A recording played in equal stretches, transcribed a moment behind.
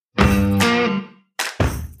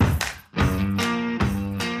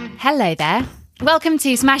Hello there. Welcome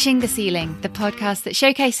to Smashing the Ceiling, the podcast that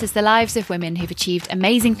showcases the lives of women who've achieved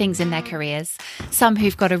amazing things in their careers, some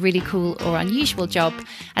who've got a really cool or unusual job,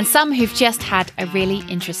 and some who've just had a really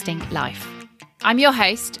interesting life. I'm your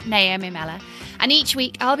host, Naomi Miller, and each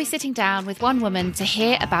week I'll be sitting down with one woman to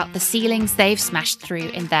hear about the ceilings they've smashed through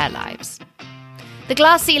in their lives. The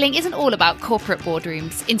glass ceiling isn't all about corporate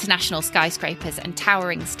boardrooms, international skyscrapers, and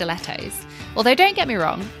towering stilettos. Although don't get me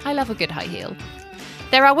wrong, I love a good high heel.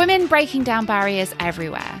 There are women breaking down barriers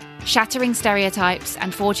everywhere, shattering stereotypes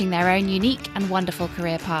and forging their own unique and wonderful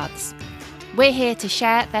career paths. We're here to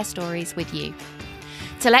share their stories with you,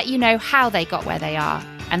 to let you know how they got where they are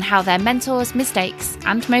and how their mentors, mistakes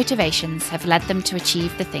and motivations have led them to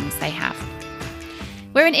achieve the things they have.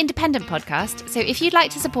 We're an independent podcast, so if you'd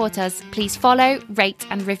like to support us, please follow, rate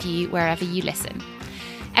and review wherever you listen.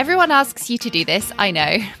 Everyone asks you to do this, I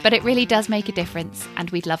know, but it really does make a difference and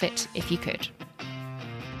we'd love it if you could.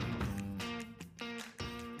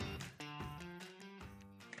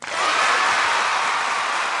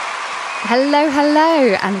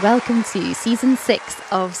 Hello, and welcome to Season 6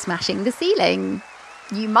 of Smashing the Ceiling.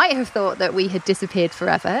 You might have thought that we had disappeared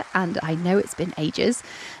forever, and I know it's been ages,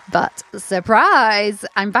 but surprise!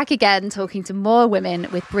 I'm back again talking to more women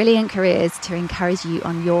with brilliant careers to encourage you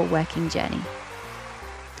on your working journey.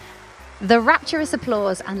 The rapturous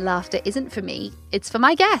applause and laughter isn't for me, it's for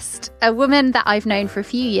my guest, a woman that I've known for a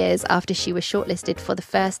few years after she was shortlisted for the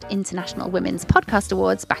first International Women's Podcast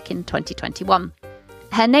Awards back in 2021.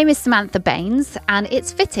 Her name is Samantha Baines, and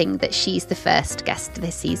it's fitting that she's the first guest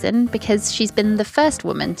this season because she's been the first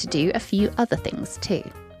woman to do a few other things too.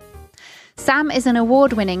 Sam is an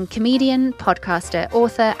award-winning comedian, podcaster,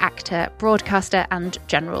 author, actor, broadcaster, and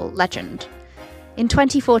general legend. In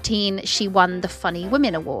 2014, she won the Funny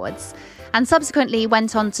Women Awards and subsequently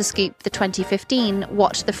went on to scoop the 2015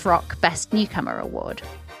 What the Frock Best Newcomer Award.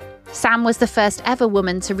 Sam was the first ever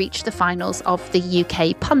woman to reach the finals of the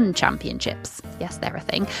UK Pun Championships. Yes, they're a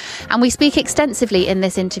thing. And we speak extensively in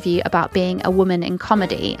this interview about being a woman in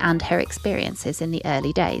comedy and her experiences in the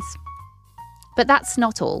early days. But that's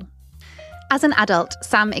not all. As an adult,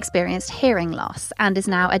 Sam experienced hearing loss and is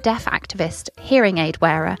now a deaf activist, hearing aid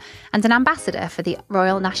wearer, and an ambassador for the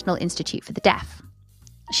Royal National Institute for the Deaf.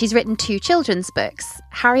 She's written 2 children's books,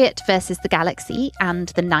 Harriet versus the Galaxy and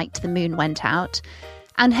The Night the Moon Went Out,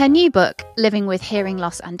 and her new book, Living with Hearing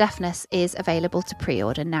Loss and Deafness, is available to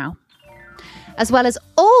pre-order now. As well as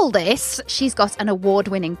all this, she's got an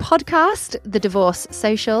award-winning podcast, The Divorce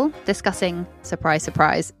Social, discussing, surprise,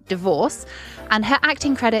 surprise, divorce. And her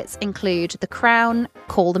acting credits include The Crown,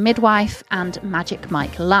 Call the Midwife, and Magic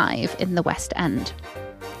Mike Live in the West End.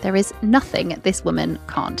 There is nothing this woman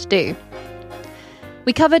can't do.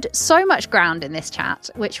 We covered so much ground in this chat,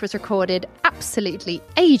 which was recorded absolutely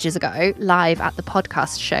ages ago, live at the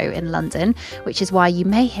podcast show in London, which is why you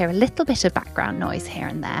may hear a little bit of background noise here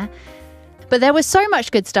and there. But there was so much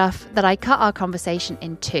good stuff that I cut our conversation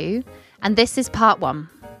in 2, and this is part 1.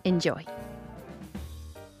 Enjoy.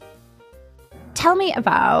 Tell me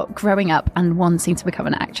about growing up and wanting to become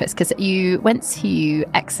an actress, because you went to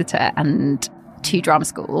Exeter and to drama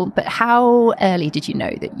school, but how early did you know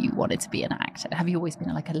that you wanted to be an actor? Have you always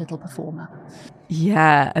been like a little performer?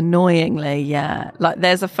 Yeah, annoyingly, yeah. Like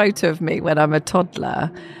there's a photo of me when I'm a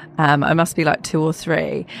toddler. I must be like 2 or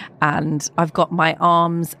 3, and I've got my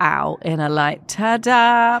arms out in a like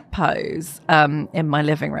ta-da pose in my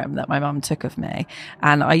living room that my mum took of me.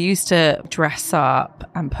 And I used to dress up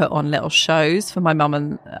and put on little shows for my mum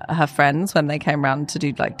and her friends when they came round to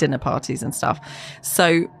do like dinner parties and stuff.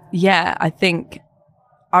 So yeah, I think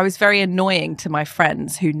I was very annoying to my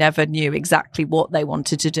friends who never knew exactly what they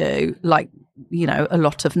wanted to do, like, you know, a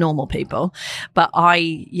lot of normal people. But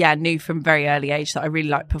I, knew from very early age that I really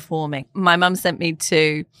liked performing. My mum sent me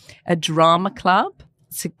to a drama club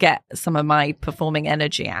to get some of my performing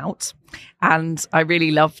energy out, and I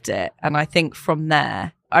really loved it. And I think from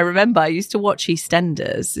there, I remember I used to watch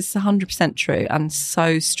EastEnders. This is 100% true and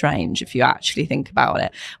so strange if you actually think about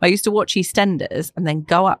it. I used to watch EastEnders and then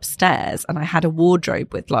go upstairs, and I had a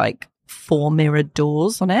wardrobe with like 4 mirrored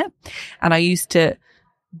doors on it. And I used to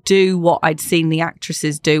do what I'd seen the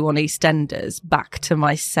actresses do on EastEnders back to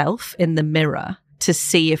myself in the mirror to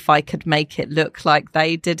see if I could make it look like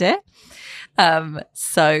they did it.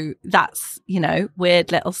 So that's, you know,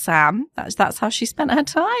 weird little Sam. That's how she spent her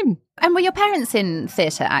time. And were your parents in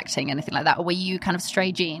theatre acting, anything like that? Or were you kind of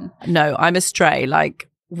stray gene? No, I'm a stray. Like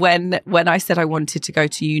when I said I wanted to go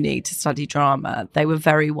to uni to study drama, they were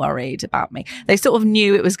very worried about me. They sort of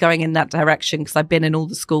knew it was going in that direction because I'd been in all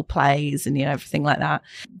the school plays and, everything like that.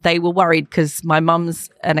 They were worried because my mum's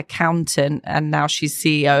an accountant and now she's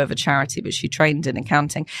CEO of a charity, but she trained in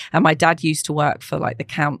accounting. And my dad used to work for like the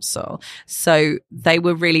council. So they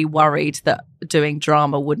were really worried that doing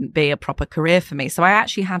drama wouldn't be a proper career for me. So I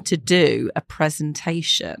actually had to do a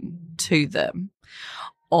presentation to them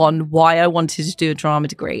on why I wanted to do a drama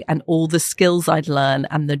degree and all the skills I'd learn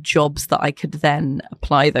and the jobs that I could then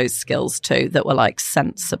apply those skills to that were like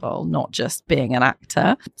sensible, not just being an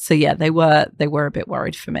actor. So yeah, they were a bit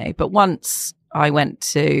worried for me. But once I went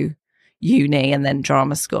to uni and then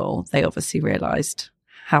drama school, they obviously realized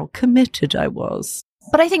how committed I was.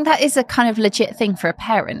 But I think that is a kind of legit thing for a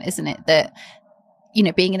parent, isn't it? That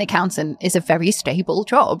being an accountant is a very stable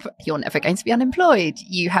job. You're never going to be unemployed.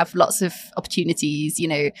 You have lots of opportunities,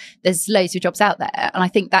 there's loads of jobs out there. And I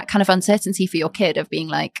think that kind of uncertainty for your kid of being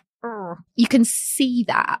like, you can see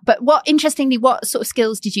that. But interestingly, what sort of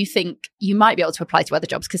skills did you think you might be able to apply to other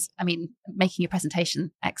jobs? Because, making your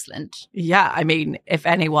presentation, excellent. Yeah, if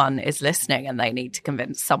anyone is listening and they need to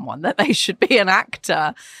convince someone that they should be an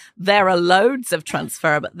actor, there are loads of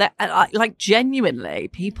transferable. Like genuinely,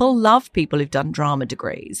 people love people who've done drama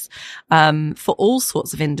degrees for all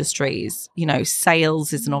sorts of industries.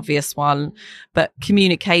 Sales is an obvious one, but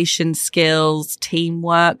communication skills,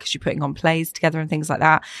 teamwork, because you're putting on plays together and things like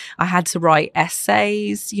that. I had to write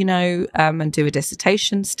essays, and do a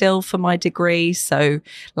dissertation still for my degree. So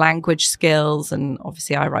language skills, and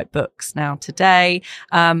obviously I write books now today.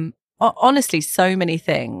 Honestly, so many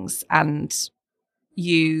things. And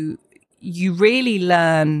you really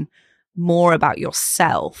learn more about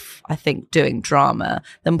yourself, I think, doing drama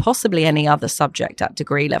than possibly any other subject at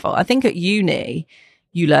degree level. I think at uni,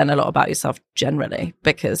 you learn a lot about yourself generally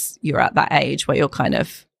because you're at that age where you're kind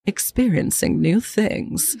of experiencing new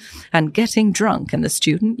things and getting drunk in the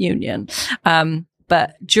student union.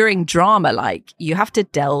 But during drama, you have to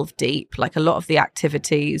delve deep. A lot of the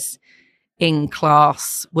activities in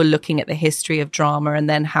class were looking at the history of drama and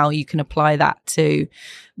then how you can apply that to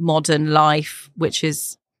modern life, which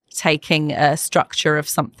is taking a structure of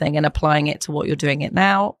something and applying it to what you're doing it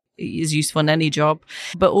now. Is useful in any job,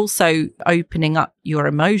 but also opening up your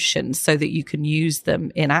emotions so that you can use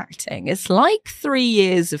them in acting. It's like 3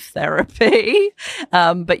 years of therapy,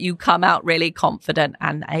 but you come out really confident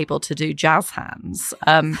and able to do jazz hands.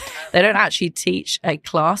 They don't actually teach a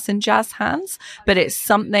class in jazz hands, but it's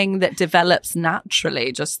something that develops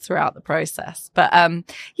naturally just throughout the process. But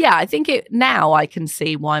I think now I can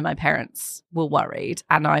see why my parents were worried,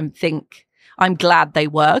 and I'm glad they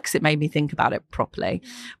were because it made me think about it properly.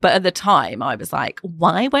 But at the time, I was like,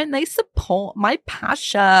 why won't they support my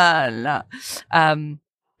passion?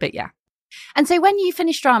 But yeah. And so when you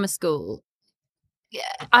finish drama school,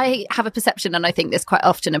 I have a perception, and I think there's quite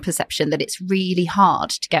often a perception that it's really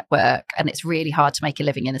hard to get work and it's really hard to make a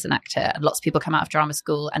living in as an actor. And lots of people come out of drama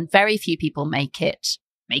school and very few people make it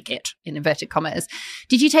in inverted commas.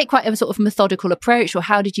 Did you take quite a sort of methodical approach, or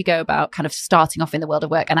how did you go about kind of starting off in the world of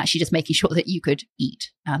work and actually just making sure that you could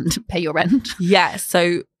eat and pay your rent? Yeah,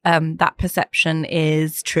 so that perception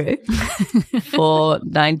is true for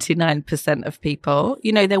 99% of people.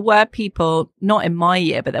 There were people, not in my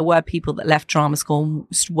year, but there were people that left drama school and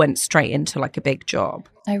went straight into a big job.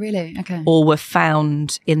 Oh, really? Okay. Or were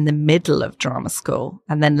found in the middle of drama school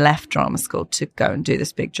and then left drama school to go and do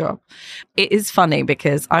this big job. It is funny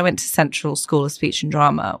because I went to Central School of Speech and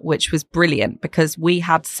Drama, which was brilliant because we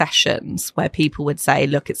had sessions where people would say,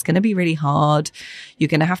 look, it's going to be really hard. You're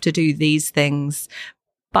going to have to do these things.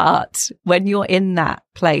 But when you're in that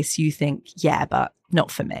place, you think, yeah, but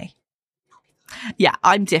not for me. Yeah,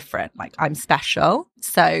 I'm different. I'm special.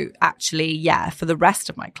 So actually, yeah, for the rest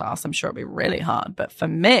of my class, I'm sure it'll be really hard. But for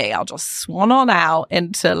me, I'll just swan on out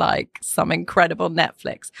into some incredible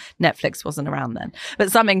Netflix. Netflix wasn't around then,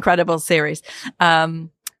 but some incredible series. And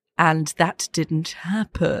that didn't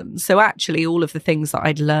happen. So actually, all of the things that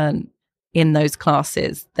I'd learned in those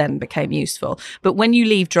classes then became useful. But when you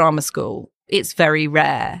leave drama school, it's very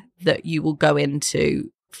rare that you will go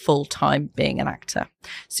into full-time being an actor.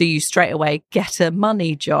 So you straight away get a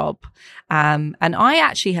money job. And I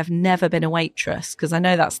actually have never been a waitress because I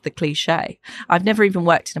know that's the cliche. I've never even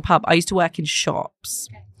worked in a pub. I used to work in shops.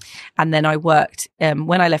 Okay. And then I worked,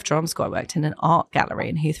 when I left drama school, I worked in an art gallery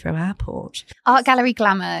in Heathrow Airport. Art gallery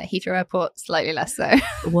glamour, Heathrow Airport, slightly less so.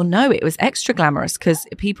 Well, no, it was extra glamorous because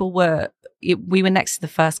people were we were next to the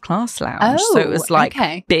first class lounge. So it was like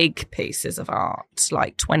okay. big pieces of art,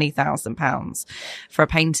 like £20,000 for a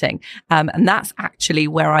painting. And that's actually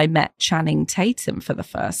where I met Channing Tatum for the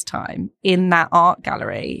first time, in that art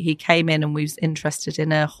gallery. He came in and was interested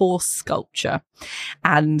in a horse sculpture.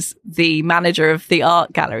 And the manager of the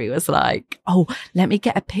art gallery was like, oh, let me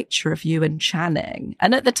get a picture of you and Channing.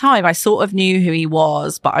 And at the time, I sort of knew who he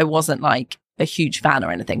was, but I wasn't like a huge fan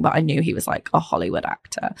or anything, but I knew he was like a Hollywood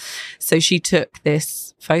actor. So she took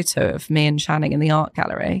this photo of me and Channing in the art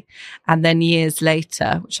gallery. And then years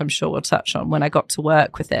later, which I'm sure we'll touch on, when I got to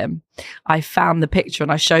work with him, I found the picture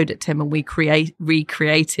and I showed it to him, and we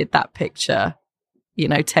recreated that picture,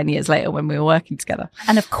 10 years later when we were working together.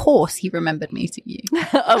 And of course he remembered meeting you.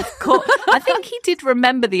 Of course. I think he did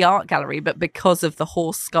remember the art gallery, but because of the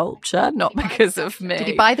horse sculpture, not because of me. Did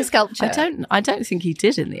he buy the sculpture? I don't think he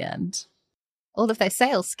did in the end. All of those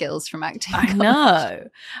sales skills from acting. I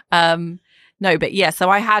know. No, but yeah, so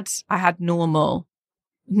I had normal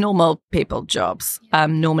people jobs,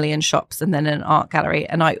 normally in shops and then in an art gallery.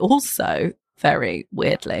 And I also, very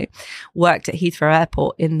weirdly, worked at Heathrow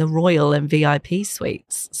Airport in the Royal and VIP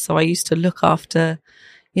suites. So I used to look after,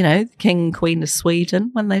 the King and Queen of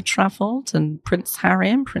Sweden when they travelled, and Prince Harry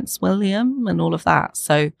and Prince William and all of that.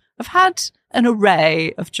 So I've had an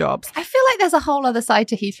array of jobs. I feel like there's a whole other side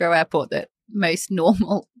to Heathrow Airport that most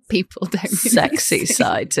normal people don't really sexy see.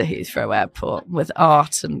 Side to Heathrow Airport with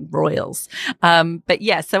art and royals. But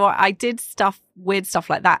yeah, so I did weird stuff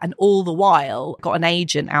like that. And all the while got an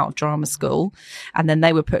agent out of drama school, and then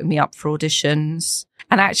they were putting me up for auditions.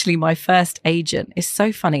 And actually my first agent, is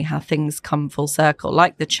so funny how things come full circle,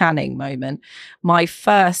 like the Channing moment. My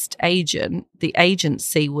first agent, the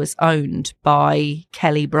agency was owned by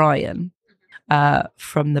Kelly Bryan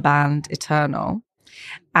from the band Eternal.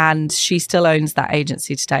 And she still owns that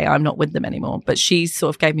agency today. I'm not with them anymore, but she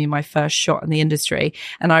sort of gave me my first shot in the industry.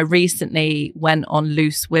 And I recently went on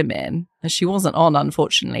Loose Women, and she wasn't on,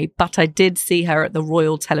 unfortunately, but I did see her at the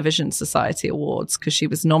Royal Television Society Awards because she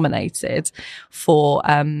was nominated for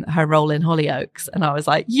her role in Hollyoaks. And I was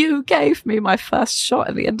like, you gave me my first shot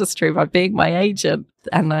in the industry by being my agent.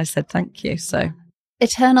 And I said, thank you. So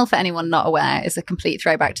Eternal, for anyone not aware, is a complete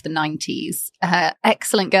throwback to the 90s.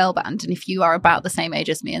 Excellent girl band. And if you are about the same age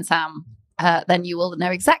as me and Sam, then you will know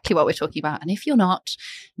exactly what we're talking about. And if you're not,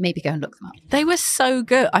 maybe go and look them up. They were so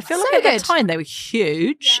good. I feel like at the time they were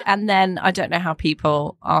huge. Yeah. And then I don't know how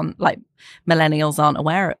people like millennials aren't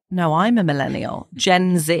aware. No, I'm a millennial.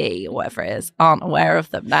 Gen Z, or whatever it is, aren't aware of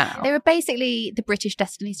them now. They were basically the British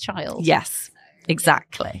Destiny's Child. Yes.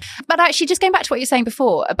 Exactly. But actually, just going back to what you were saying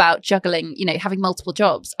before about juggling, having multiple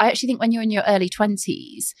jobs, I actually think when you're in your early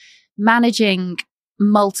 20s, managing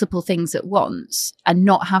multiple things at once and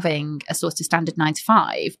not having a sort of standard 9 to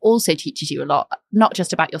 5 also teaches you a lot, not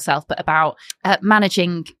just about yourself, but about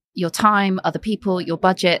managing your time, other people, your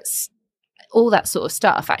budgets, all that sort of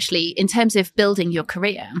stuff. Actually, in terms of building your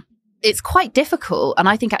career, it's quite difficult. And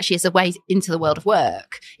I think actually as a way into the world of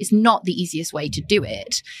work, it's not the easiest way to do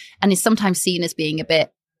it. And is sometimes seen as being a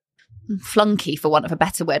bit flunky, for want of a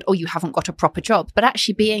better word, or you haven't got a proper job. But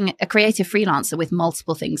actually being a creative freelancer with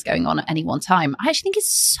multiple things going on at any one time, I actually think is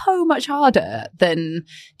so much harder than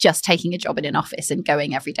just taking a job in an office and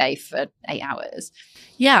going every day for 8 hours.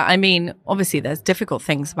 Yeah, I mean, obviously there's difficult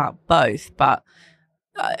things about both, but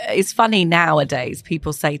it's funny nowadays,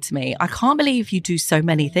 people say to me, I can't believe you do so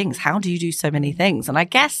many things. How do you do so many things? And I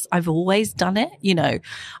guess I've always done it.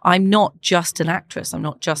 I'm not just an actress. I'm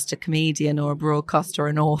not just a comedian or a broadcaster or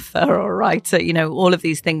an author or a writer. All of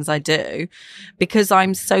these things I do because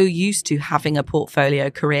I'm so used to having a portfolio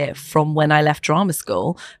career from when I left drama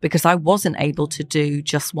school, because I wasn't able to do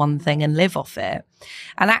just one thing and live off it.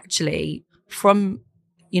 And actually from,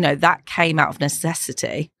 that came out of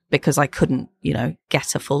necessity, because I couldn't,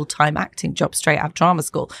 get a full-time acting job straight out of drama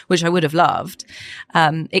school, which I would have loved.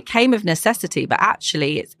 It came of necessity, but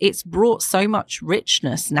actually it's brought so much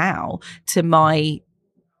richness now to my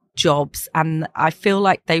jobs. And I feel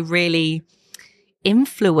like they really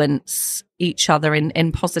influence each other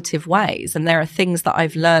in positive ways. And there are things that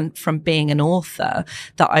I've learned from being an author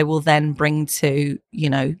that I will then bring to,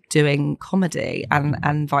 doing comedy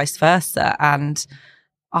and vice versa. And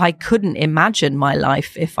I couldn't imagine my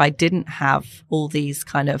life if I didn't have all these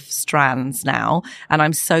kind of strands now. And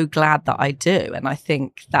I'm so glad that I do. And I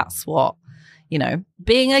think that's what,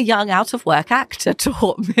 being a young out of work actor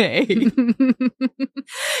taught me.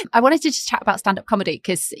 I wanted to just chat about stand-up comedy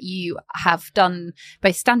because you have done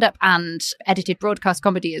both stand-up and edited broadcast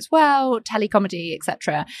comedy as well, telecomedy,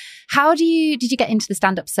 etc. Did you get into the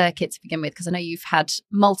stand-up circuit to begin with? Because I know you've had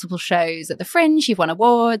multiple shows at the Fringe, you've won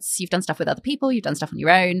awards, you've done stuff with other people, you've done stuff on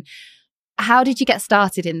your own. how did you get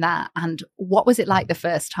started in that? And what was it like the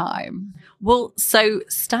first time? Well, so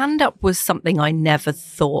stand-up was something I never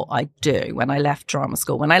thought I'd do when I left drama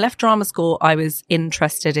school. When I left drama school, I was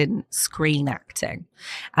interested in screen acting.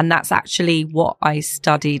 And that's actually what I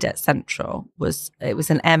studied at Central. It was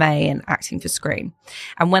an MA in acting for screen.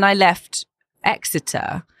 And when I left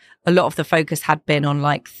Exeter, a lot of the focus had been on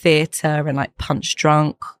like theatre and like Punch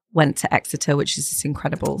Drunk. Went to Exeter, which is this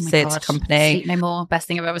incredible theatre company. Sleep No More, best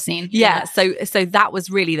thing I've ever seen. Yeah, so that was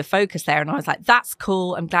really the focus there. And I was like, that's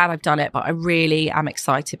cool. I'm glad I've done it, but I really am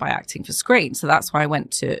excited by acting for screen. So that's why I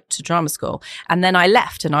went to drama school. And then I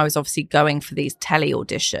left and I was obviously going for these telly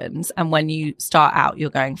auditions. And when you start out, you're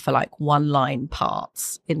going for like one-line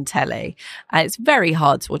parts in telly. And it's very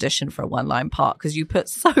hard to audition for a one-line part because you put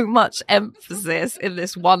so much emphasis in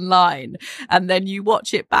this one line. And then you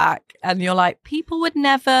watch it back and you're like, people would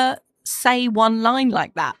never say one line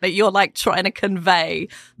like that, but you're like trying to convey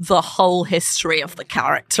the whole history of the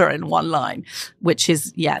character in one line, which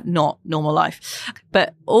is not normal life.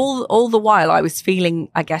 But all the while I was feeling,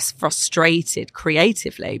 I guess, frustrated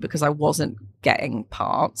creatively because I wasn't getting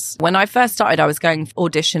parts. When I first started, I was going for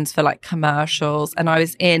auditions for like commercials, and I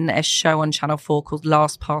was in a show on Channel 4 called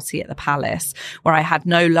Last Party at the Palace, where I had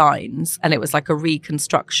no lines, and it was like a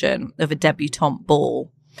reconstruction of a debutante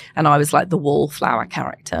ball. And I was like the wallflower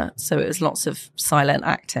character. So it was lots of silent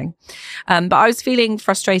acting. But I was feeling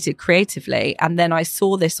frustrated creatively. And then I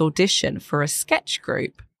saw this audition for a sketch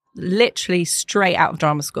group, literally straight out of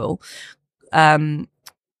drama school. I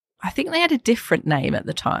think they had a different name at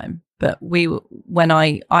the time. But when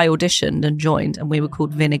I auditioned and joined, and we were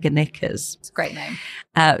called Vinegar Knickers. It's a great name.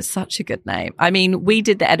 Such a good name. I mean, we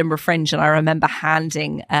did the Edinburgh Fringe, and I remember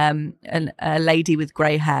handing a lady with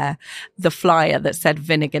grey hair the flyer that said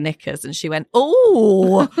Vinegar Knickers, and she went,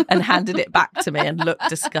 "Oh," and handed it back to me and looked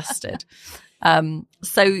disgusted.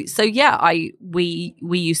 We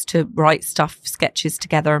used to write sketches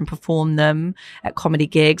together and perform them at comedy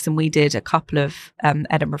gigs. And we did a couple of,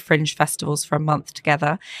 Edinburgh Fringe festivals for a month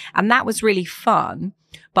together. And that was really fun.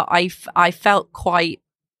 But I felt quite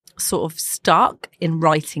sort of stuck in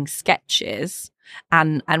writing sketches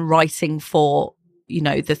and writing for,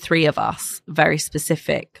 the three of us, very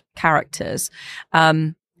specific characters.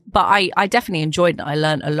 But I definitely enjoyed it. I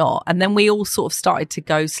learned a lot. And then we all sort of started to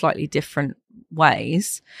go slightly different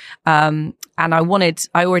ways. And I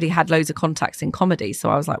already had loads of contacts in comedy. So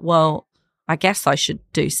I was like, well, I guess I should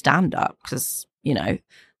do stand up because,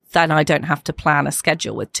 then I don't have to plan a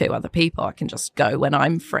schedule with two other people. I can just go when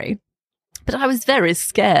I'm free. But I was very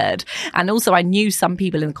scared. And also I knew some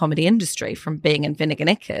people in the comedy industry from being in Vinegar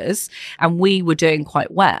Knickers, and we were doing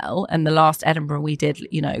quite well. And the last Edinburgh we did,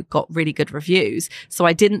 got really good reviews. So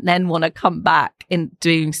I didn't then want to come back in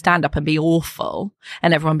doing stand up and be awful.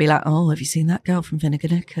 And everyone be like, "Oh, have you seen that girl from Vinegar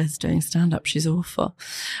Knickers doing stand up? She's awful."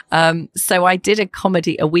 So I did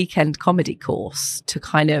a weekend comedy course to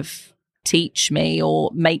kind of teach me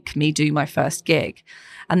or make me do my first gig.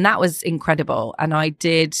 And that was incredible. And I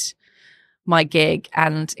did my gig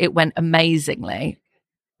and it went amazingly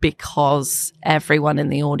because everyone in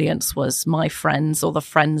the audience was my friends or the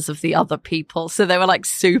friends of the other people. So they were like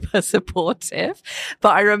super supportive.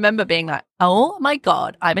 But I remember being like, oh my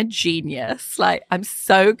God, I'm a genius. Like, I'm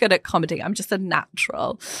so good at comedy. I'm just a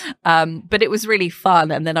natural. But it was really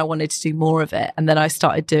fun. And then I wanted to do more of it. And then I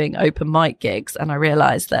started doing open mic gigs and I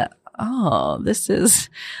realized that,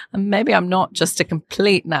 maybe I'm not just a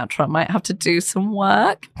complete natural. I might have to do some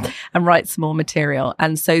work and write some more material.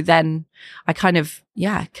 And so then I kind of,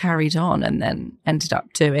 carried on and then ended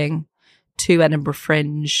up doing 2 Edinburgh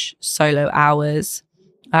Fringe solo hours,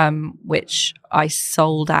 which I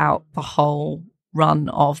sold out the whole run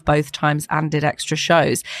of both times and did extra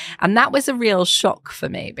shows. And that was a real shock for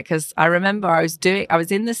me because I remember I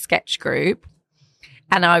was in the sketch group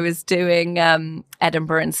and I was doing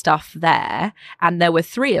Edinburgh and stuff there, and there were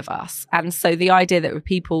 3 of us. And so the idea that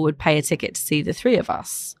people would pay a ticket to see the 3 of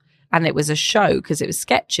us, and it was a show because it was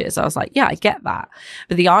sketches, I was like, yeah, I get that.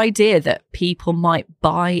 But the idea that people might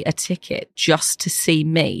buy a ticket just to see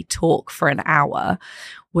me talk for an hour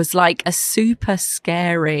was like a super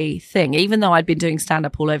scary thing, even though I'd been doing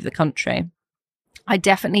stand-up all over the country. I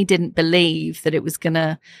definitely didn't believe that it was going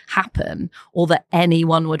to happen or that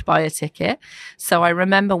anyone would buy a ticket. So I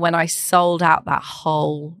remember when I sold out that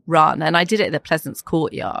whole run, and I did it at the Pleasance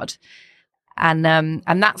Courtyard. And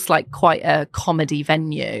that's like quite a comedy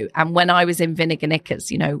venue. And when I was in Vinegar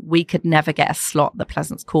Knickers, we could never get a slot at the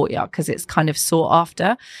Pleasance Courtyard because it's kind of sought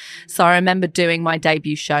after. So I remember doing my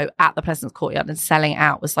debut show at the Pleasance Courtyard and selling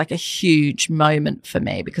out was like a huge moment for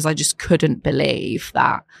me because I just couldn't believe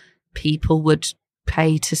that people would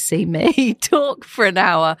pay to see me talk for an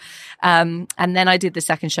hour. And then I did the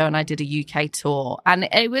second show and I did a UK tour, and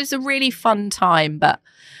it was a really fun time. But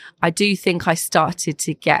I do think I started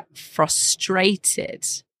to get frustrated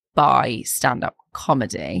by stand-up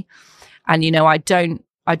comedy. And, you know, I don't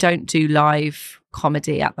do live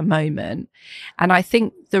comedy at the moment. And I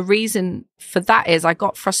think the reason for that is I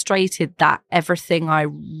got frustrated that everything I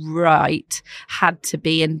write had to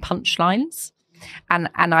be in punchlines. And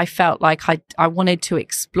I felt like I wanted to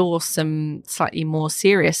explore some slightly more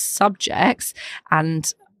serious subjects.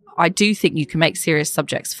 And I do think you can make serious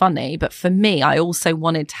subjects funny. But for me, I also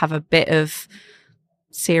wanted to have a bit of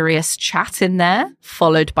serious chat in there,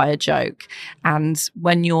 followed by a joke. And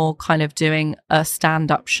when you're kind of doing a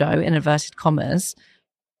stand-up show, in inverted commas,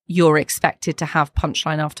 you're expected to have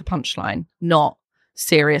punchline after punchline, not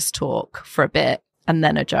serious talk for a bit and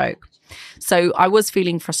then a joke. So I was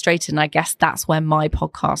feeling frustrated, and I guess that's where my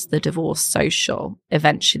podcast, The Divorce Social,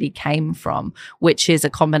 eventually came from, which is a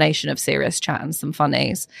combination of serious chat and some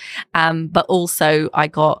funnies. But also I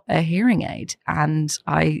got a hearing aid, and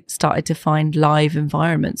I started to find live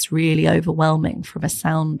environments really overwhelming from a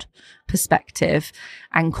sound perspective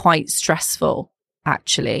and quite stressful,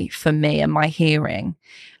 actually, for me and my hearing.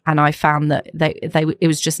 And I found that it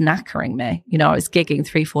was just knackering me. You know, I was gigging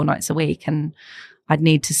 3-4 nights a week, and I'd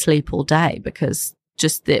need to sleep all day because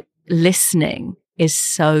just the listening is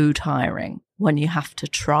so tiring when you have to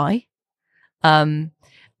try. And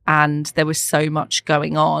there was so much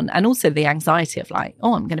going on, and also the anxiety of like,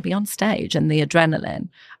 oh, I'm going to be on stage, and the adrenaline.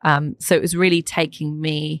 So it was really taking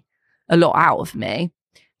me a lot out of me.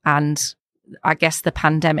 And I guess the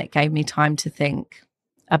pandemic gave me time to think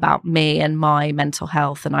about me and my mental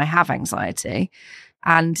health, and I have anxiety.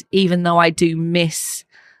 And even though I do miss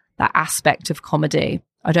that aspect of comedy,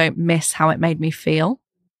 I don't miss how it made me feel.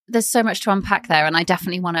 There's so much to unpack there, and I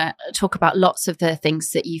definitely want to talk about lots of the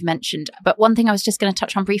things that you've mentioned. But one thing I was just going to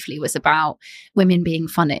touch on briefly was about women being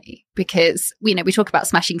funny, because, you know, we talk about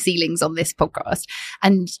smashing ceilings on this podcast,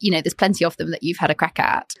 and, you know, there's plenty of them that you've had a crack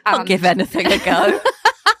at. I'll give anything a go.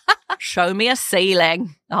 Show me a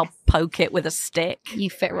ceiling, I'll poke it with a stick. You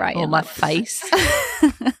fit right on in my face.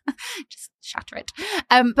 Just shatter it.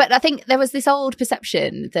 But I think there was this old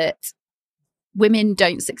perception that women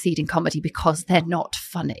don't succeed in comedy because they're not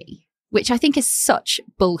funny, which I think is such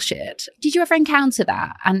bullshit. Did you ever encounter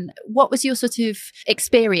that? And what was your sort of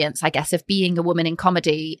experience, I guess, of being a woman in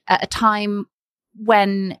comedy at a time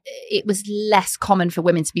when it was less common for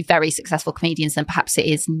women to be very successful comedians than perhaps it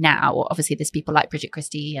is now? Obviously, there's people like Bridget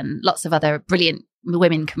Christie and lots of other brilliant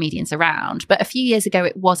women comedians around. But a few years ago,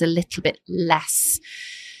 it was a little bit less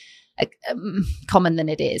common than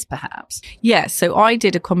it is, perhaps. Yeah, so I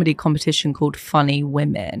did a comedy competition called Funny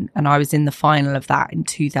Women, and I was in the final of that in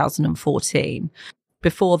 2014.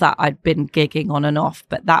 Before that, I'd been gigging on and off,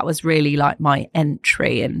 but that was really like my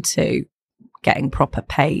entry into getting proper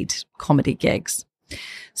paid comedy gigs.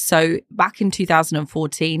 So back in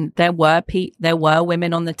 2014, there were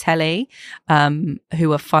women on the telly who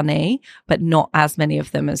were funny, but not as many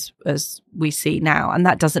of them as we see now. And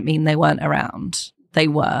that doesn't mean they weren't around. They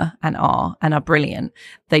were and are brilliant.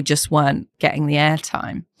 They just weren't getting the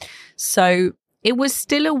airtime. So it was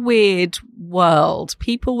still a weird world.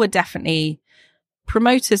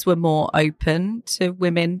 Promoters were more open to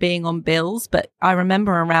women being on bills, but I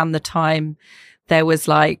remember around the time there was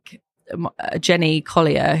like Jenny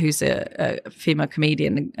Collier, who's a female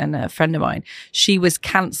comedian and a friend of mine. She was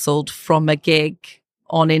cancelled from a gig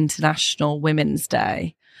on International Women's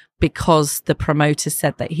Day because the promoter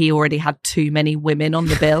said that he already had too many women on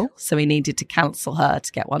the bill, so he needed to cancel her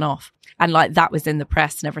to get one off. And like that was in the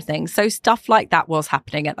press and everything. So stuff like that was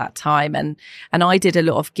happening at that time. And I did a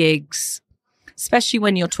lot of gigs, especially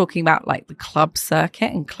when you're talking about like the club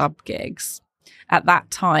circuit and club gigs. At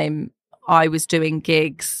that time, I was doing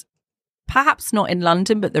gigs, perhaps not in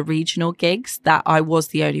London, but the regional gigs, that I was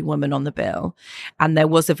the only woman on the bill. And there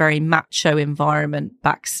was a very macho environment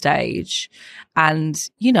backstage. And,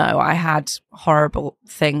 you know, I had horrible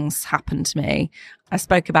things happen to me. I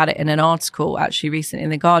spoke about it in an article actually recently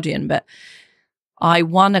in The Guardian, but I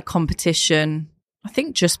won a competition, I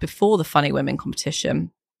think just before the Funny Women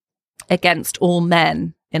competition, against all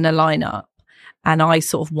men in a lineup. And I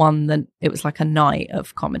sort of won it was like a night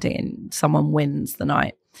of comedy and someone wins the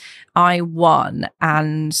night. I won,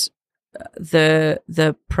 and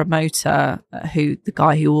the promoter, the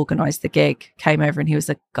guy who organised the gig, came over, and he was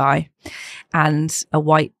a guy and a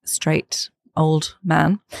white, straight, old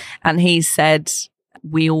man. And he said,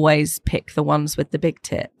 we always pick the ones with the big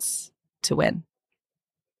tits to win.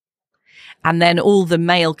 And then all the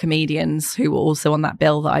male comedians who were also on that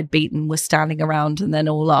bill that I'd beaten were standing around and then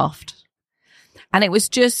all laughed. And it was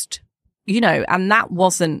just, and that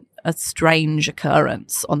wasn't a strange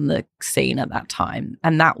occurrence on the scene at that time.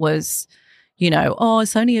 And that was,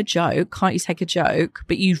 it's only a joke. Can't you take a joke?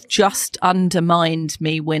 But you've just undermined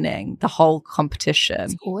me winning the whole competition.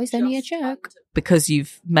 It's always only a joke. Because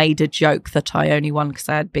you've made a joke that I only won because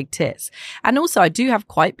I had big tits. And also I do have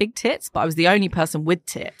quite big tits, but I was the only person with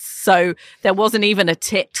tits. So there wasn't even a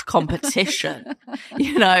tit competition.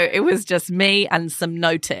 It was just me and some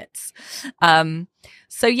no tits.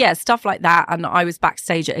 So yeah, stuff like that. And I was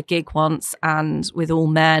backstage at a gig once and with all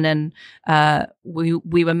men, and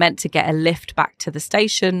we were meant to get a lift back to the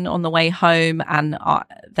station on the way home, and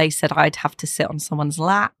they said I'd have to sit on someone's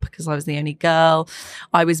lap because I was the only girl.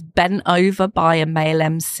 I was bent over by a male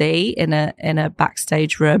MC in a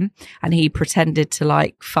backstage room, and he pretended to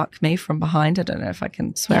like fuck me from behind. I don't know if I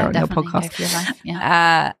can swear on your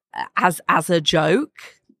podcast. As a joke.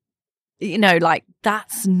 Like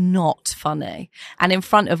that's not funny. And in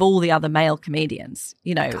front of all the other male comedians,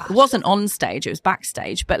 it wasn't on stage, it was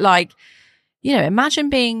backstage. But like,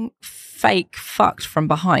 imagine being fake fucked from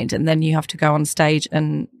behind, and then you have to go on stage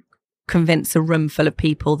and convince a room full of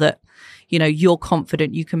people that, you're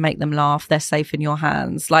confident you can make them laugh, they're safe in your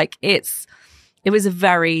hands. Like it was a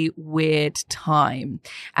very weird time.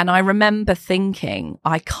 And I remember thinking,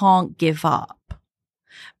 I can't give up,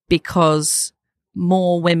 because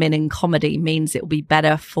more women in comedy means it will be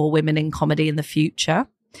better for women in comedy in the future.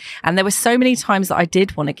 And there were so many times that I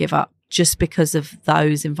did want to give up just because of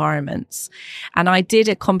those environments. And I did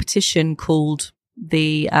a competition called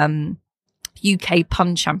the UK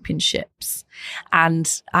Pun Championships.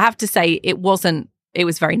 And I have to say, it was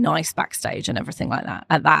very nice backstage and everything like that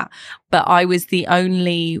at that. But I was the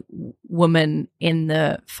only woman in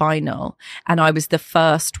the final, and I was the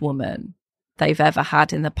first woman they've ever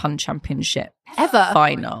had in the Pun Championship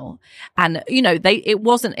final. And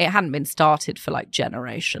it hadn't been started for like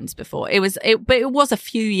generations before. But it was a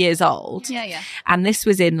few years old. Yeah. And this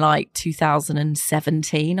was in like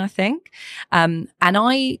 2017, I think. And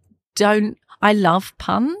I love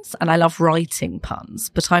puns and I love writing puns,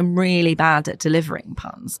 but I'm really bad at delivering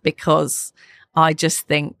puns because I just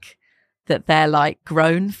think that they're like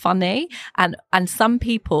grown funny, and some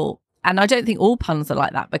people. And I don't think all puns are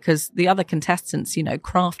like that, because the other contestants,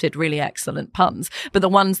 crafted really excellent puns. But the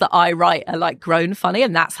ones that I write are like grown funny,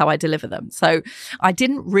 and that's how I deliver them. So I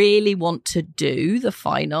didn't really want to do the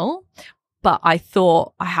final, but I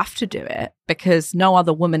thought I have to do it because no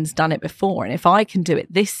other woman's done it before. And if I can do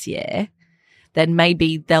it this year, then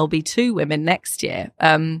maybe there'll be 2 women next year.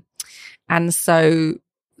 And so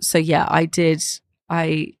yeah,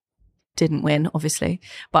 I didn't win, obviously,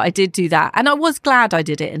 but I did do that, and I was glad I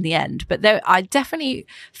did it in the end. But I definitely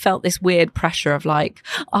felt this weird pressure of like,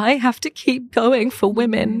 I have to keep going for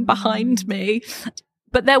women behind me.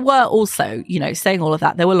 But there were also, saying all of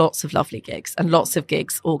that, there were lots of lovely gigs, and lots of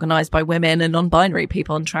gigs organised by women and non-binary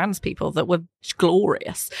people and trans people that were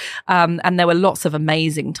glorious, and there were lots of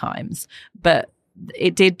amazing times. But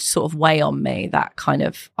it did sort of weigh on me, that kind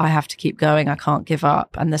of, I have to keep going, I can't give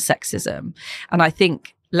up, and the sexism. And I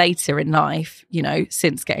think later in life,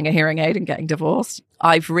 since getting a hearing aid and getting divorced,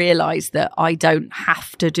 I've realised that I don't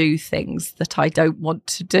have to do things that I don't want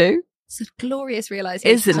to do. It's a glorious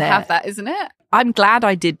realisation to have that, isn't it? I'm glad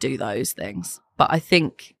I did do those things, but I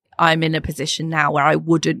think I'm in a position now where I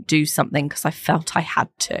wouldn't do something because I felt I had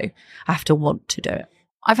to. I have to want to do it.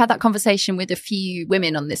 I've had that conversation with a few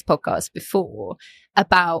women on this podcast before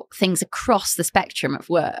about things across the spectrum of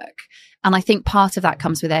work. And I think part of that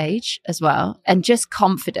comes with age as well, and just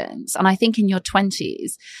confidence. And I think in your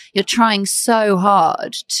 20s, you're trying so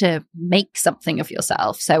hard to make something of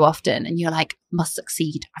yourself so often. And you're like, must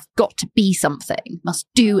succeed. I've got to be something, must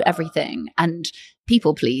do everything, and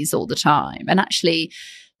people please all the time. And actually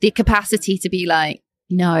the capacity to be like,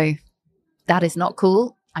 no, that is not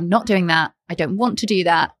cool. I'm not doing that. I don't want to do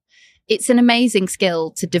that. It's an amazing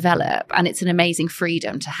skill to develop, and it's an amazing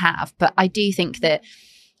freedom to have. But I do think that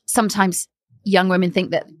sometimes young women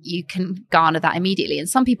think that you can garner that immediately, and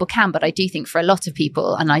some people can, but I do think for a lot of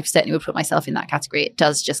people, and I certainly would put myself in that category, it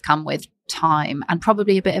does just come with time and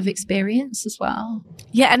probably a bit of experience as well.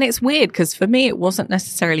 Yeah, and it's weird because for me, it wasn't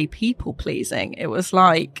necessarily people pleasing. It was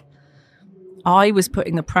like I was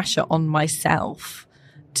putting the pressure on myself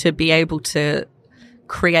to be able to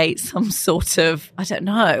create some sort of, I don't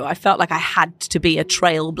know, I felt like I had to be a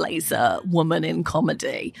trailblazer woman in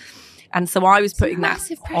comedy. And so I was putting that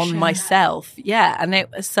on myself. Yeah. And it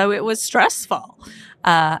was stressful.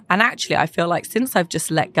 And actually, I feel like since I've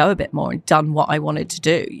just let go a bit more and done what I wanted to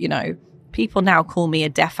do, people now call me a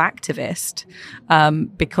deaf activist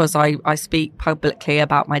because I speak publicly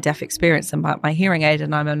about my deaf experience and about my hearing aid,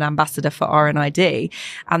 and I'm an ambassador for RNID.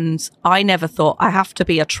 And I never thought I have to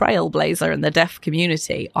be a trailblazer in the deaf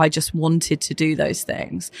community. I just wanted to do those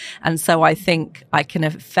things. And so I think I can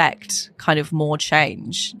affect kind of more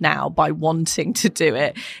change now by wanting to do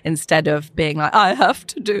it instead of being like, I have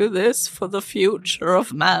to do this for the future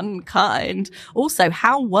of mankind. Also,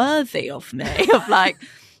 how worthy of me of like,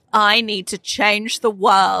 I need to change the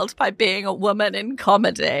world by being a woman in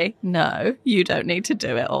comedy. No, you don't need to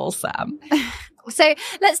do it all, Sam. So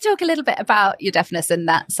let's talk a little bit about your deafness and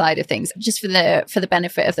that side of things. Just for the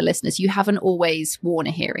benefit of the listeners, you haven't always worn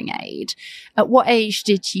a hearing aid. At what age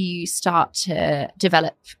did you start to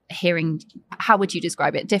develop hearing? How would you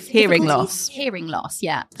describe it? Hearing loss. Hearing loss,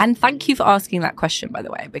 yeah. And thank you for asking that question, by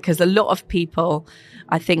the way, because a lot of people,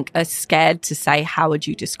 I think, are scared to say, how would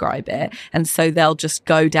you describe it? And so they'll just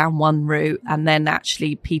go down one route, and then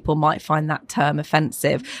actually people might find that term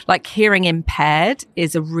offensive. Like hearing impaired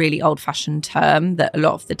is a really old-fashioned term that a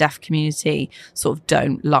lot of the deaf community sort of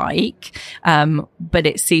don't like. But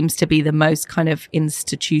it seems to be the most kind of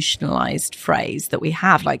institutionalized phrase that we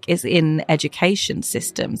have, like is in education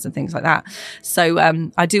systems and things like that. So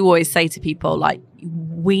I do always say to people, like,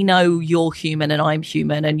 we know you're human and I'm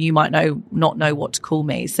human, and you might not know what to call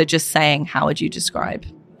me. So just saying, how would you describe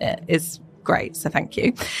it is great. So thank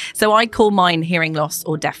you. So I call mine hearing loss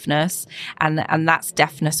or deafness, and that's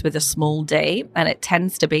deafness with a small d. And it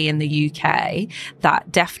tends to be in the UK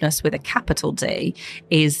that deafness with a capital D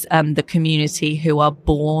is the community who are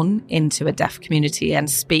born into a deaf community and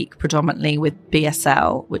speak predominantly with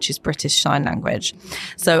BSL, which is British Sign Language.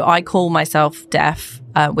 So I call myself deaf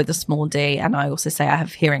with a small d, and I also say I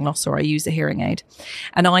have hearing loss or I use a hearing aid.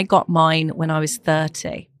 And I got mine when I was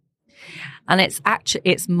 30. And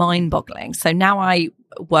it's mind-boggling. So now I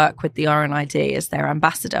work with the RNID as their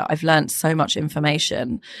ambassador. I've learned so much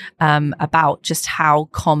information about just how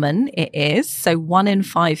common it is. So 1 in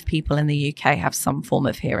 5 people in the UK have some form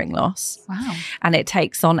of hearing loss. Wow. And it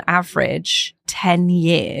takes on average 10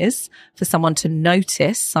 years for someone to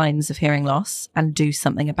notice signs of hearing loss and do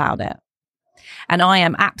something about it. And I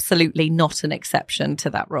am absolutely not an exception to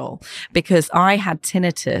that rule, because I had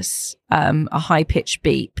tinnitus, a high-pitched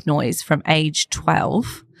beep noise from age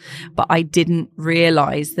 12, but I didn't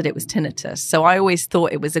realize that it was tinnitus. So I always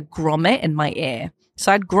thought it was a grommet in my ear.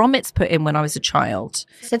 So I had grommets put in when I was a child.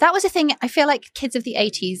 So that was a thing. I feel like kids of the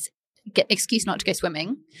 80s get excuse not to go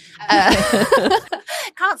swimming.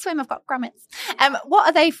 Can't swim, I've got grommets. What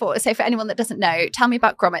are they for? So for anyone that doesn't know, tell me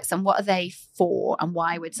about grommets and what are they for and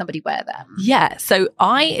why would somebody wear them? Yeah, so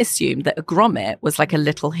I assumed that a grommet was like a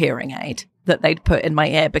little hearing aid that they'd put in my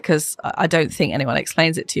ear, because I don't think anyone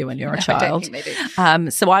explains it to you when you're a child. I don't think they do.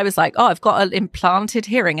 So I was like, oh, I've got an implanted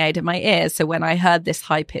hearing aid in my ear. So when I heard this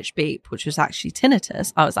high-pitched beep, which was actually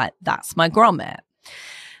tinnitus, I was like, that's my grommet.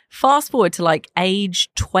 Fast forward to like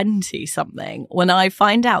age 20 something, when I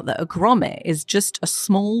find out that a grommet is just a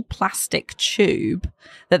small plastic tube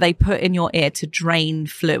that they put in your ear to drain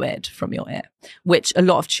fluid from your ear, which a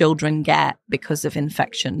lot of children get because of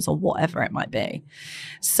infections or whatever it might be.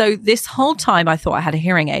 So this whole time I thought I had a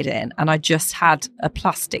hearing aid in and I just had a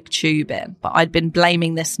plastic tube in, but I'd been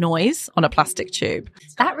blaming this noise on a plastic tube.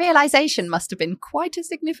 That realization must have been quite a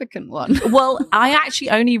significant one. Well, I actually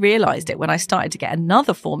only realized it when I started to get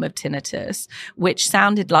another form of tinnitus, which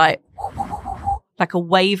sounded like a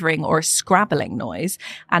wavering or a scrabbling noise.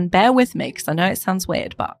 And bear with me, because I know it sounds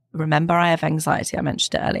weird, but remember I have anxiety. I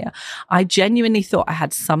mentioned it earlier. I genuinely thought I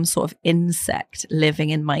had some sort of insect living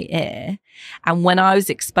in my ear. And when I was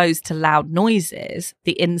exposed to loud noises,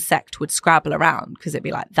 the insect would scrabble around because it'd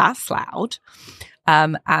be like, that's loud.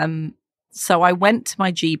 So I went to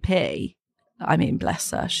my GP. I mean, bless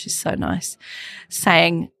her, she's so nice,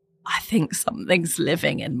 saying, I think something's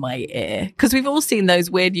living in my ear. Because we've all seen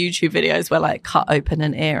those weird YouTube videos where like cut open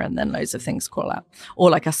an ear and then loads of things crawl out,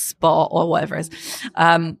 or like a spot or whatever it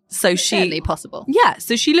is. So she, certainly possible. Yeah.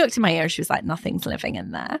 So she looked in my ear and she was like, nothing's living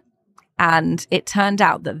in there. And it turned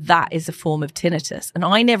out that that is a form of tinnitus. And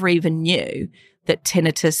I never even knew that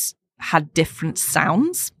tinnitus had different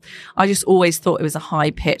sounds. I just always thought it was a high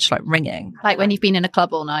pitch, like ringing. Like when you've been in a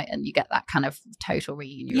club all night and you get that kind of total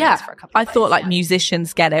reunion. Yeah, for a couple of I thought days, like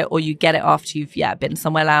musicians get it, or you get it after you've been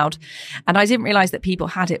somewhere loud. And I didn't realize that people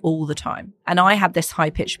had it all the time. And I had this high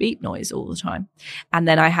pitched beep noise all the time. And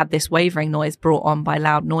then I had this wavering noise brought on by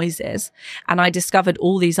loud noises. And I discovered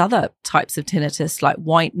all these other types of tinnitus, like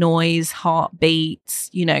white noise, heartbeats.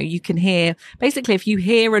 You know, you can hear, basically if you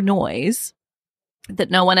hear a noise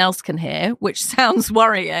that no one else can hear, which sounds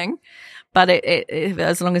worrying, but it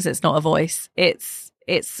as long as it's not a voice, it's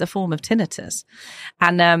it's a form of tinnitus.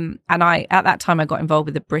 And I, at that time, I got involved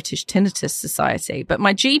with the British Tinnitus Society. But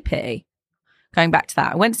my GP, going back to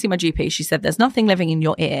that, I went to see my GP. She said, there's nothing living in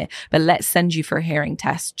your ear, but let's send you for a hearing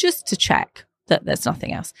test just to check that there's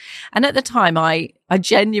nothing else. And at the time, I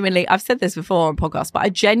genuinely, I've said this before on podcasts, but I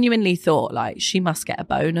genuinely thought like she must get a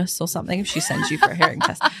bonus or something if she sends you for a hearing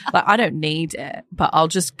test. Like, I don't need it, but I'll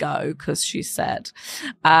just go because she said.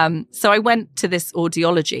 So I went to this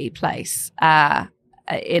audiology place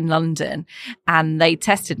in London, and they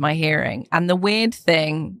tested my hearing. And the weird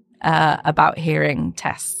thing about hearing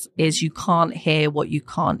tests is you can't hear what you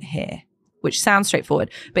can't hear, which sounds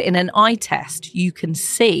straightforward. But in an eye test, you can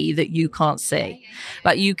see that you can't see.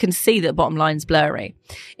 Like, you can see that bottom line's blurry.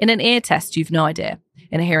 In an ear test, you've no idea.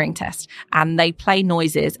 In a hearing test, and they play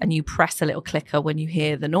noises and you press a little clicker when you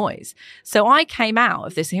hear the noise. So I came out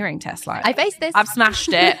of this hearing test like, I faced this. I've smashed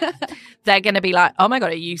it. They're going to be like, oh my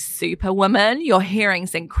God, are you superwoman? Your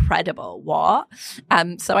hearing's incredible. What?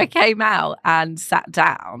 So I came out and sat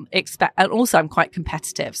down, and also I'm quite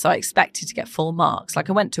competitive. So I expected to get full marks. Like,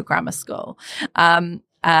 I went to a grammar school.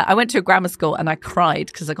 I went to a grammar school and I cried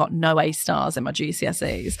because I got no A stars in my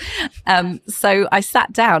GCSEs. So I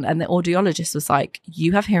sat down and the audiologist was like,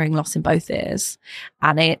 you have hearing loss in both ears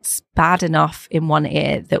and it's bad enough in one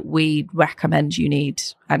ear that we recommend you need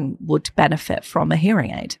and would benefit from a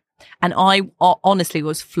hearing aid. And I honestly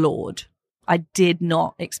was floored. I did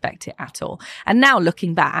not expect it at all. And now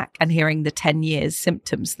looking back and hearing the 10 years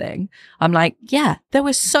symptoms thing, I'm like, yeah, there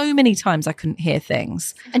were so many times I couldn't hear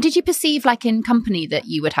things. And did you perceive, like in company, that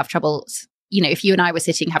you would have trouble? You know, if you and I were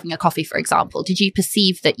sitting having a coffee, for example, did you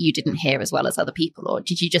perceive that you didn't hear as well as other people? Or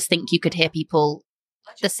did you just think you could hear people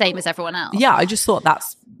the same as everyone else? Yeah, I just thought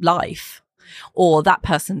that's life. Or that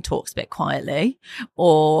person talks a bit quietly,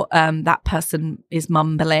 or that person is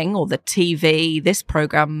mumbling, or the TV, this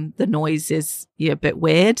program, the noise is a bit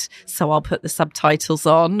weird, so I'll put the subtitles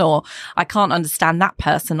on, or I can't understand that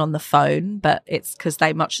person on the phone, but it's because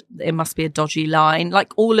it must be a dodgy line.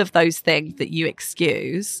 Like, all of those things that you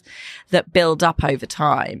excuse that build up over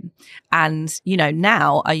time. And, you know,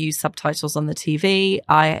 now I use subtitles on the TV.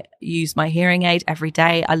 I use my hearing aid every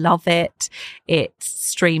day. I love it. It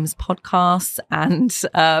streams podcasts, and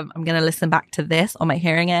I'm going to listen back to this on my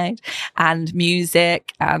hearing aid, and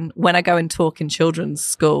music. And when I go and talk in children's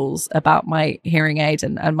schools about my hearing aid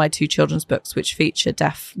and my 2 children's books, which feature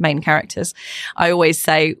deaf main characters, I always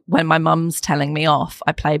say, when my mum's telling me off,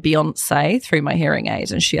 I play Beyonce through my hearing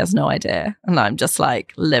aid and she has no idea. And I'm just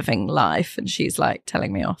like living life and she's like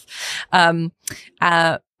telling me off. And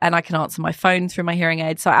I can answer my phone through my hearing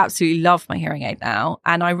aid. So I absolutely love my hearing aid now.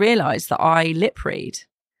 And I realized that I lip read.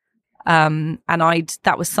 And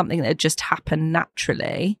that was something that had just happened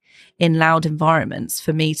naturally in loud environments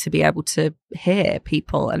for me to be able to hear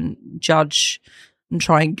people and judge and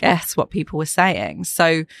try and guess what people were saying.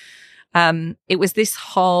 So it was this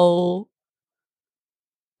whole,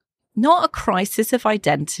 not a crisis of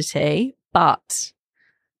identity, but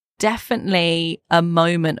definitely a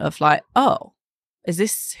moment of like, oh, is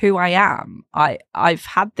this who I am? I've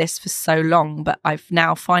had this for so long, but I've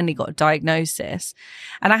now finally got a diagnosis.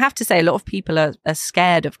 And I have to say, a lot of people are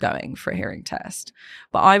scared of going for a hearing test.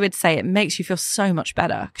 But I would say it makes you feel so much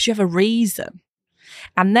better because you have a reason.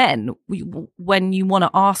 And then when you want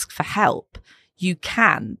to ask for help, you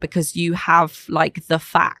can, because you have like the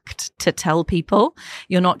fact to tell people.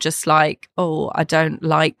 You're not just like, oh, I don't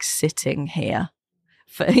like sitting here.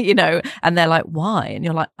 And they're like, why? And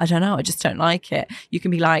you're like, I don't know, I just don't like it. You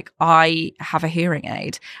can be like, I have a hearing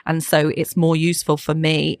aid, and so it's more useful for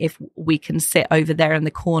me if we can sit over there in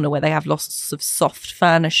the corner where they have lots of soft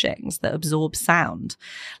furnishings that absorb sound.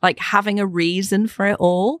 Like, having a reason for it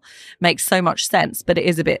all makes so much sense, but it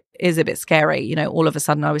is a bit scary. You know, all of a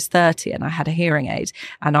sudden I was 30 and I had a hearing aid,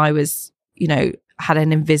 and I was, had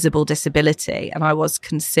an invisible disability, and I was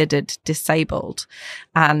considered disabled.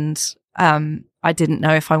 And I didn't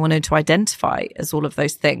know if I wanted to identify as all of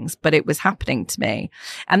those things, but it was happening to me.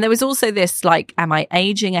 And there was also this like, am I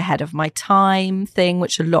aging ahead of my time thing,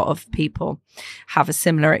 which a lot of people have a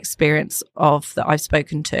similar experience of that I've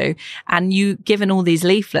spoken to. And you given all these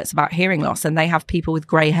leaflets about hearing loss, and they have people with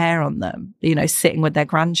grey hair on them, sitting with their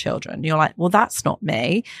grandchildren. You're like, well, that's not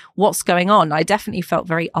me. What's going on? I definitely felt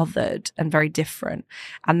very othered and very different.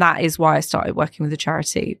 And that is why I started working with the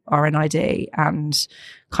charity RNID and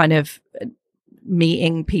kind of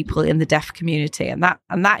meeting people in the deaf community. And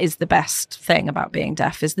that is the best thing about being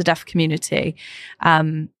deaf, is the deaf community,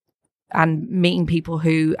 and meeting people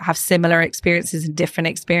who have similar experiences and different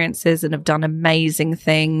experiences and have done amazing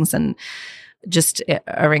things and just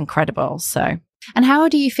are incredible. So, and how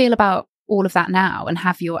do you feel about all of that now and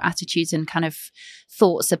have your attitudes and kind of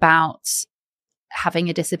thoughts about having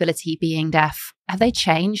a disability, being deaf, have they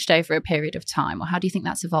changed over a period of time, or how do you think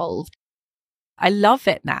that's evolved? I love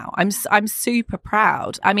it now. I'm super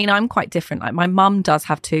proud. I mean, I'm quite different. Like my mum does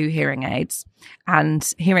have 2 hearing aids, and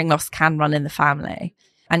hearing loss can run in the family.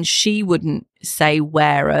 And she wouldn't say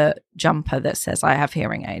wear a jumper that says I have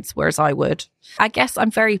hearing aids, whereas I would. I guess I'm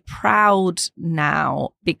very proud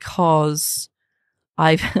now because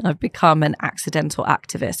I've become an accidental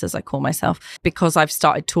activist, as I call myself, because I've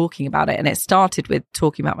started talking about it. And it started with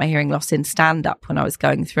talking about my hearing loss in stand-up when I was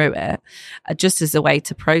going through it, just as a way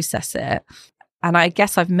to process it. And I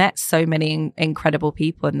guess I've met so many incredible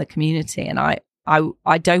people in the community, and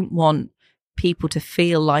I don't want people to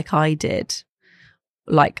feel like I did,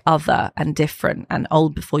 like other and different and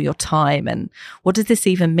old before your time. And what does this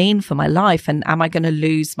even mean for my life? And am I going to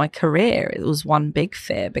lose my career? It was one big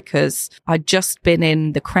fear, because I'd just been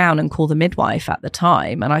in The Crown and Call the Midwife at the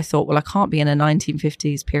time. And I thought, well, I can't be in a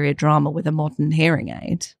 1950s period drama with a modern hearing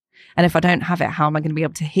aid. And if I don't have it, how am I going to be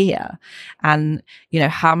able to hear? And,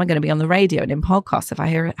 how am I going to be on the radio and in podcasts if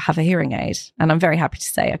I have a hearing aid? And I'm very happy to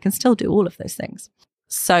say I can still do all of those things.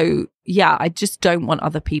 So, yeah, I just don't want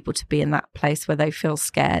other people to be in that place where they feel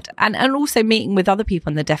scared. And also meeting with other people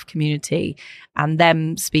in the deaf community and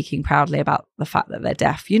them speaking proudly about the fact that they're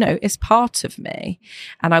deaf, is part of me.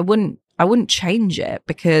 And I wouldn't change it,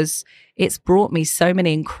 because it's brought me so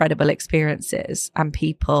many incredible experiences and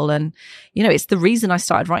people. And, it's the reason I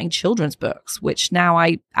started writing children's books, which now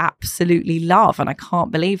I absolutely love. And I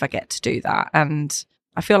can't believe I get to do that. And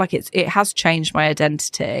I feel like it has changed my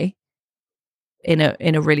identity in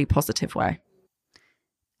a really positive way.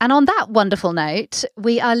 And on that wonderful note,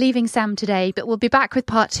 we are leaving Sam today, but we'll be back with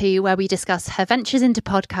part 2, where we discuss her ventures into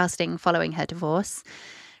podcasting following her divorce,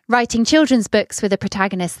 writing children's books with a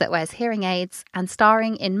protagonist that wears hearing aids, and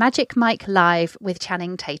starring in Magic Mike Live with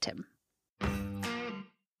Channing Tatum.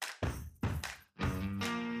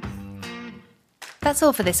 That's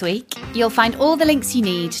all for this week. You'll find all the links you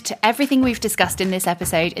need to everything we've discussed in this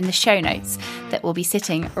episode in the show notes that will be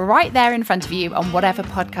sitting right there in front of you on whatever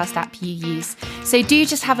podcast app you use. So do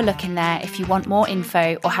just have a look in there if you want more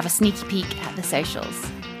info or have a sneaky peek at the socials.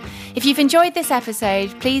 If you've enjoyed this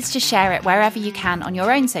episode, please just share it wherever you can on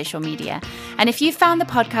your own social media. And if you found the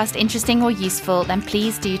podcast interesting or useful, then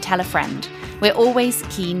please do tell a friend. We're always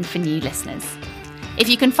keen for new listeners. If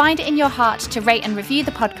you can find it in your heart to rate and review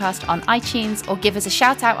the podcast on iTunes or give us a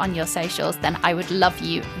shout out on your socials, then I would love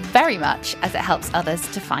you very much, as it helps others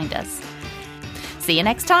to find us. See you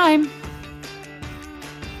next time.